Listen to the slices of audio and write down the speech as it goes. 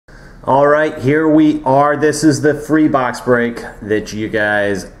Alright, here we are. This is the free box break that you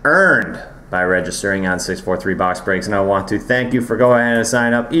guys earned by registering on 643 Box Breaks, and I want to thank you for going ahead and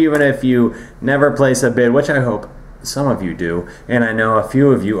sign up, even if you never place a bid, which I hope some of you do, and I know a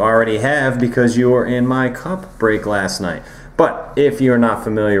few of you already have because you were in my cup break last night. But if you're not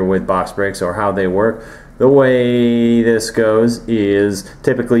familiar with box breaks or how they work, the way this goes is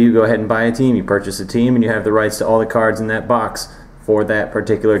typically you go ahead and buy a team, you purchase a team, and you have the rights to all the cards in that box for that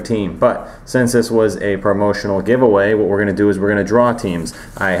particular team. But since this was a promotional giveaway, what we're going to do is we're going to draw teams.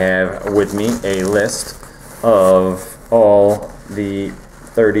 I have with me a list of all the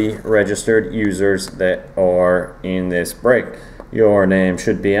 30 registered users that are in this break. Your name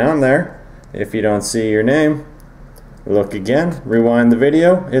should be on there. If you don't see your name, look again, rewind the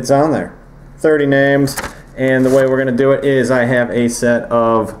video, it's on there. 30 names, and the way we're going to do it is I have a set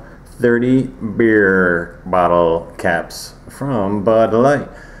of 30 beer bottle caps from Bud Light.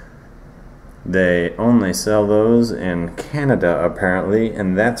 They only sell those in Canada apparently,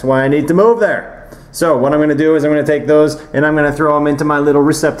 and that's why I need to move there. So what I'm going to do is I'm going to take those and I'm going to throw them into my little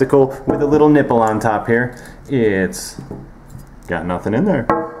receptacle with a little nipple on top here. It's got nothing in there,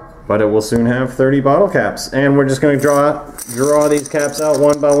 but it will soon have 30 bottle caps, and we're just going to draw these caps out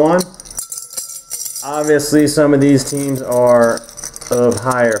one by one. Obviously some of these teams are of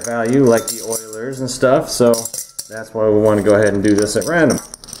higher value, like the Oilers and stuff, so that's why we want to go ahead and do this at random.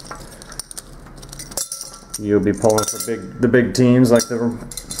 You'll be pulling for the big teams like the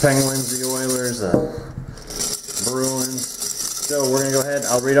Penguins, the Oilers, the Bruins. So we're gonna go ahead.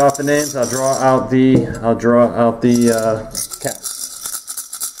 I'll read off the names. I'll draw out the caps.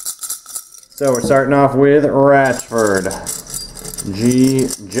 So we're starting off with Ratchford.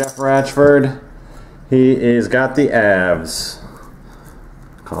 Jeff Ratchford. He is got the Avs.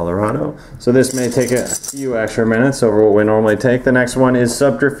 Colorado. So this may take a few extra minutes over what we normally take. The next one is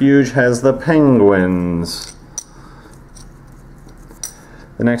Subterfuge, has the Penguins.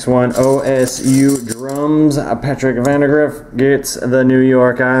 The next one, OSU Drums, Patrick Vandergriff gets the New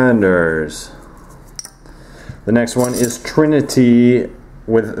York Islanders. The next one is Trinity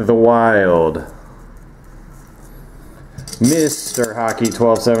with the Wild. Mr. Hockey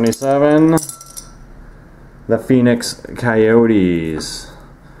 1277, the Phoenix Coyotes.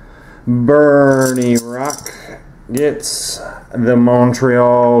 Bernie Rock gets the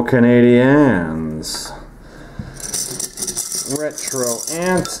Montreal Canadiens. Retro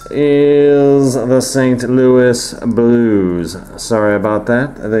Ant is the St. Louis Blues. Sorry about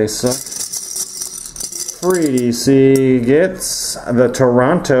that, they suck. Free DC gets the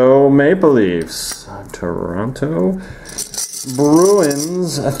Toronto Maple Leafs. Toronto.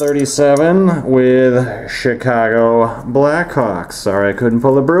 Bruins 37 with Chicago Blackhawks. Sorry I couldn't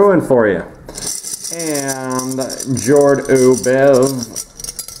pull a Bruin for you. And Jordan Bev,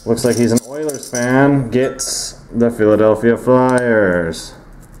 looks like he's an Oilers fan, gets the Philadelphia Flyers.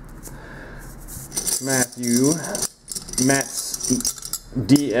 Matt's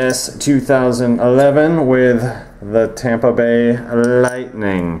DS 2011 with the Tampa Bay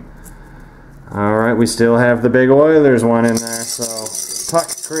Lightning. Alright, we still have the big Oilers one in there, so Puck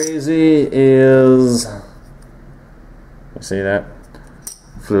Crazy is, you see that?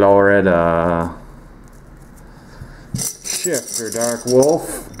 Florida. Shifter Dark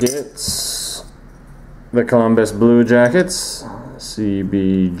Wolf gets the Columbus Blue Jackets.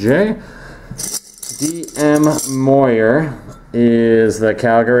 CBJ. DM Moyer is the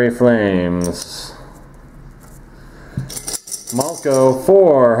Calgary Flames. Malco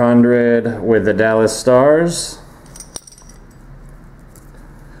 400 with the Dallas Stars.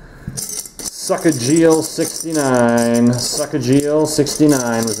 Suckageel 69. Suckageel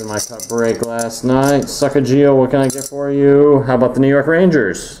 69 was in my cup break last night. Suckageel, what can I get for you? How about the New York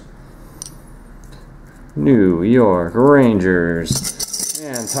Rangers? New York Rangers.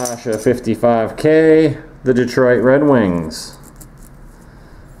 And Tasha 55K, the Detroit Red Wings.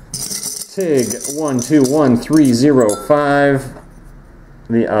 Tig 121305,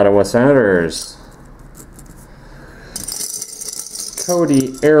 the Ottawa Senators.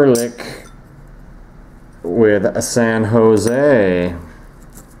 Cody Ehrlich with San Jose.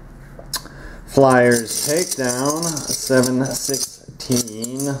 Flyers Takedown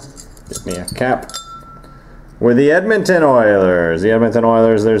 716, get me a cap, with the Edmonton Oilers. The Edmonton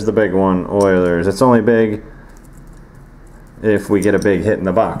Oilers, there's the big one, Oilers. It's only big if we get a big hit in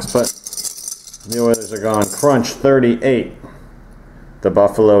the box, but the Oilers are gone. Crunch 38, the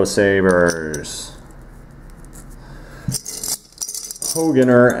Buffalo Sabres.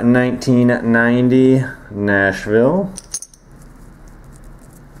 Hoganer 1990, Nashville.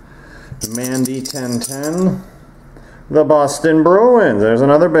 Mandy 1010, the Boston Bruins. There's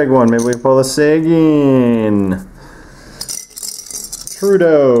another big one. Maybe we pull a Seguin.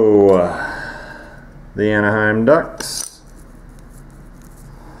 Trudeau. The Anaheim Ducks.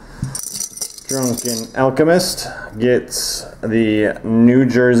 Drunken Alchemist gets the New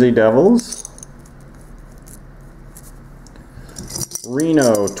Jersey Devils.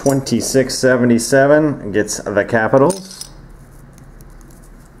 Reno 2677 gets the Capitals.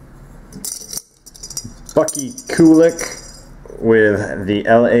 Bucky Kulik with the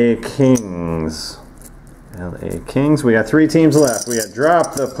LA Kings. LA Kings. We got 3 teams left. We got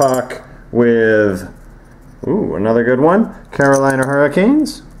Drop the Puck with, ooh, another good one, Carolina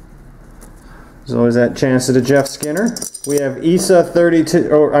Hurricanes. There's always that chance to Jeff Skinner. We have Isa 32,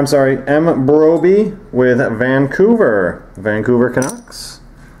 oh, I'm sorry, M. Broby with Vancouver Canucks.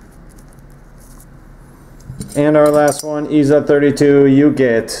 And our last one, Isa 32, you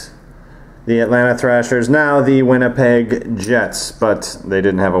get the Atlanta Thrashers, now the Winnipeg Jets, but they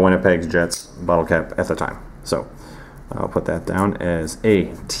didn't have a Winnipeg Jets bottle cap at the time. So I'll put that down as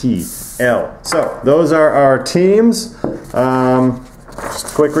ATL. So those are our teams.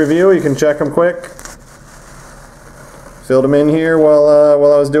 Just a quick review, you can check them quick. Filled them in here while I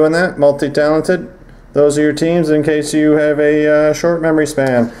was doing that. Multi-talented. Those are your teams in case you have a short memory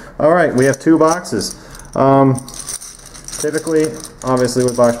span. All right, we have 2 boxes. Typically, obviously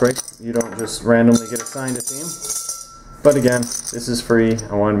with box break, you don't just randomly get assigned a team. But again, this is free.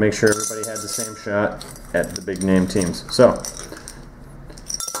 I want to make sure everybody had the same shot at the big name teams. So,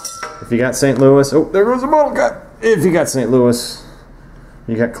 if you got St. Louis, oh, there goes a bottle cap. If you got St. Louis,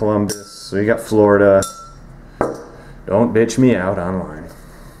 you got Columbus, so you got Florida. Don't bitch me out online.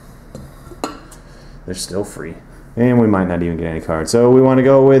 They're still free. And we might not even get any cards. So we want to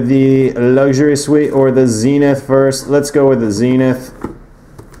go with the Luxury Suite or the Zenith first. Let's go with the Zenith.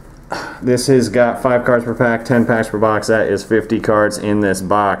 This has got 5 cards per pack, 10 packs per box. That is 50 cards in this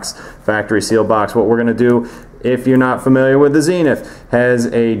box. Factory seal box. What we're going to do, if you're not familiar with the Zenith, has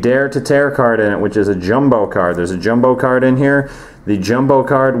a Dare to Tear card in it, which is a jumbo card. There's a jumbo card in here. The jumbo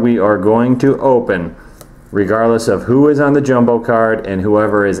card we are going to open regardless of who is on the jumbo card, and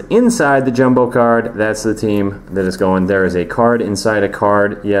whoever is inside the jumbo card, that's the team that is going. There is a card inside a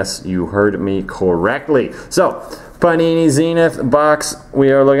card. Yes, you heard me correctly. So, Panini Zenith box.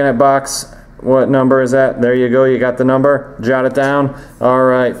 We are looking at box. What number is that? There you go. You got the number. Jot it down. All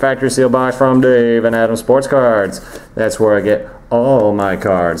right. Factory seal box from Dave and Adam Sports Cards. That's where I get all my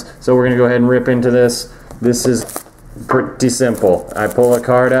cards. So we're going to go ahead and rip into this. This is pretty simple. I pull a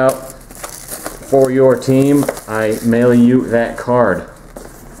card out for your team. I mail you that card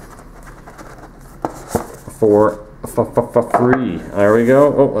for free. There we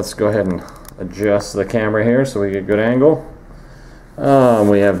go. Oh, let's go ahead and adjust the camera here so we get a good angle.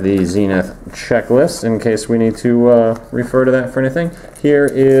 We have the Zenith checklist in case we need to refer to that for anything. Here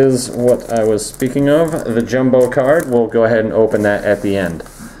is what I was speaking of, the jumbo card. We'll go ahead and open that at the end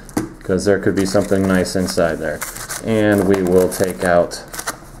because there could be something nice inside there. And we will take out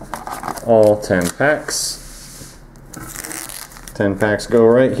all 10 packs. 10 packs go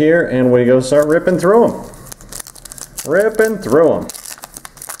right here, and we go start ripping through them. Ripping through them.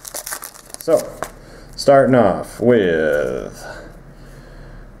 So, starting off with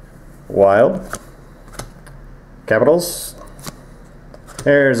Wild, Capitals.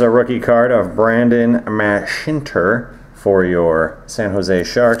 There's a rookie card of Brandon Mashinter for your San Jose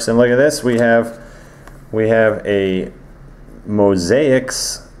Sharks. And look at this, we have a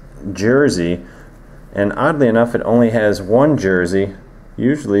Mosaics jersey, and oddly enough it only has 1 jersey.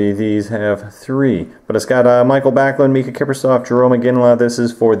 Usually these have 3, but it's got Michael Backlund, Mika Kiprusoff, Jerome Iginla. This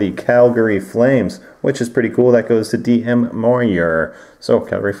is for the Calgary Flames, which is pretty cool. That goes to DM Moyer. So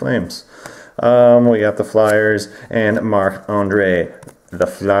Calgary Flames. We got the Flyers and Marc-Andre the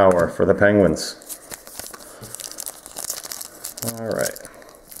Flower for the Penguins. All right.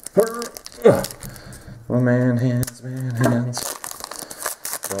 Well, man hands.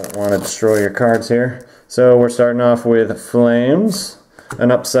 Don't want to destroy your cards here. So we're starting off with Flames.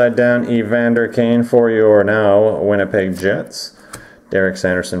 An upside down Evander Kane for your now Winnipeg Jets. Derek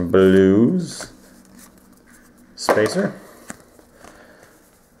Sanderson Blues. Spacer.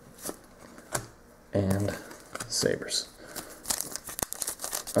 And Sabres.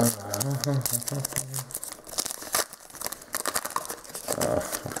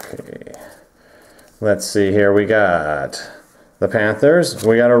 Okay. Let's see here. We got the Panthers.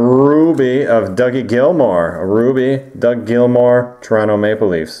 We got a Ruby of Dougie Gilmour. A Ruby, Doug Gilmour, Toronto Maple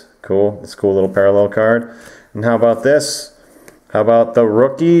Leafs. Cool. It's a cool little parallel card. And how about this? How about the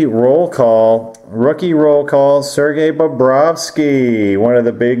rookie roll call? Rookie roll call, Sergei Bobrovsky, one of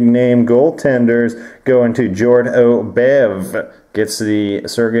the big name goaltenders, going to Jordo Bev. Gets the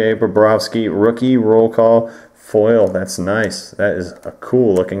Sergei Bobrovsky rookie roll call foil. That's nice. That is a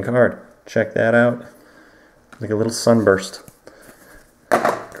cool looking card. Check that out. Like a little sunburst.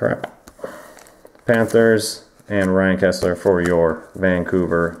 Crap. Panthers and Ryan Kessler for your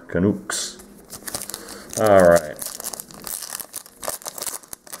Vancouver Canucks. All right.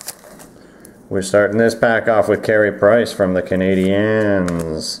 We're starting this pack off with Carey Price from the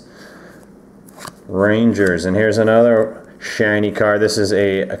Canadiens. Rangers, and here's another shiny card. This is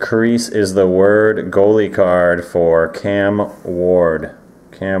a crease is the word goalie card for Cam Ward.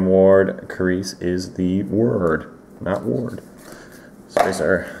 Cam Ward, crease is the word, not Ward.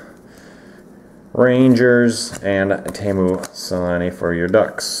 Spacer. Rangers and Teemu Selanne for your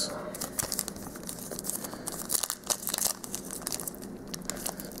Ducks.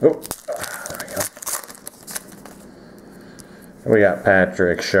 Oh. We got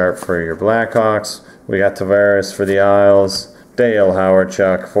Patrick Sharp for your Blackhawks. We got Tavares for the Isles. Dale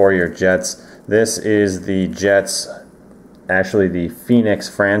Hawerchuk for your Jets. This is the Jets, actually the Phoenix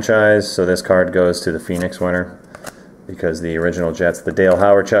franchise. So this card goes to the Phoenix winner because the original Jets, the Dale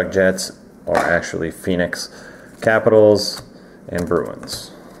Hawerchuk Jets, are actually Phoenix Capitals and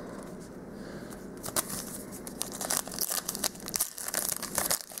Bruins.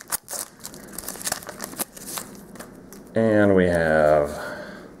 And we have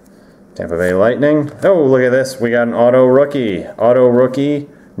Tampa Bay Lightning. Oh, look at this. We got an auto rookie. Auto rookie,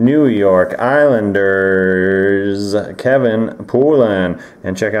 New York Islanders, Kevin Poulin.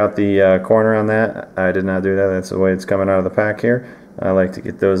 And check out the corner on that. I did not do that. That's the way it's coming out of the pack here. I like to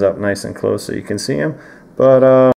get those up nice and close so you can see them. But